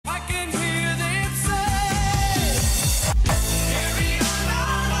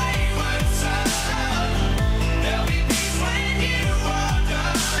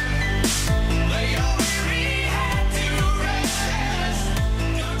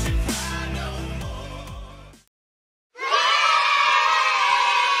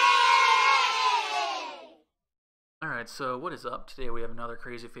Alright, so what is up? Today we have another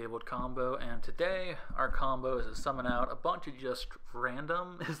crazy Fabled combo, and today our combo is to summon out a bunch of just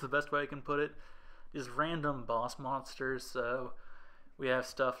random, is the best way I can put it, just random boss monsters. So we have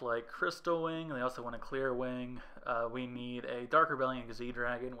stuff like Crystal Wing, and they also want a Clear Wing. We need a Dark Rebellion Gazee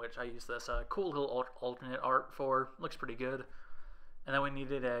Dragon, which I use this cool little alternate art for. Looks pretty good. And then we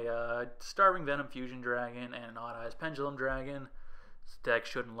needed a Starving Venom Fusion Dragon and an Oddeyes Pendulum Dragon. This deck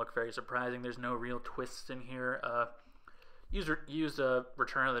shouldn't look very surprising. There's no real twists in here. Use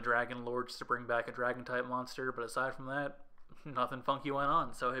Return of the Dragon Lords to bring back a Dragon-type monster, but aside from that, nothing funky went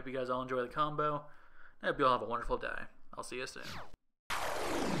on. So I hope you guys all enjoy the combo. I hope you all have a wonderful day. I'll see you soon.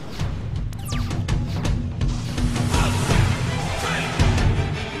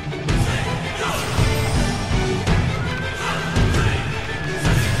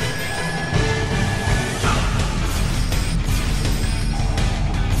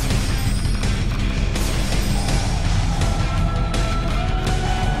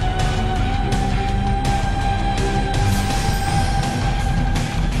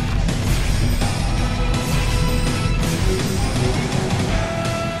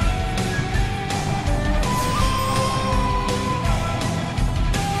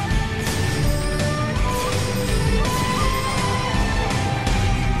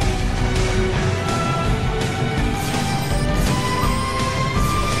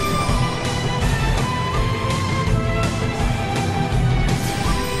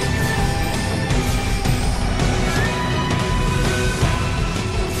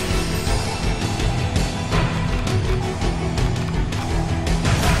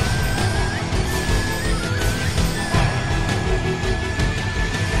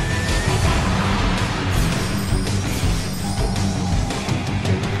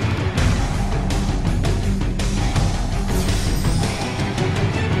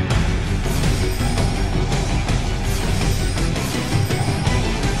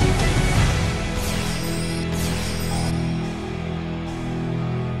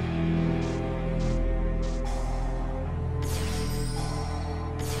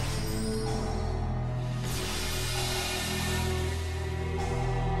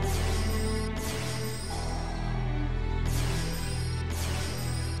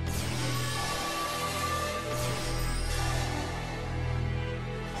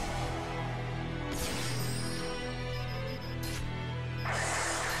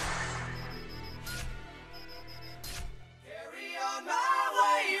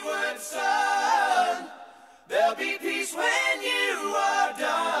 My wayward son.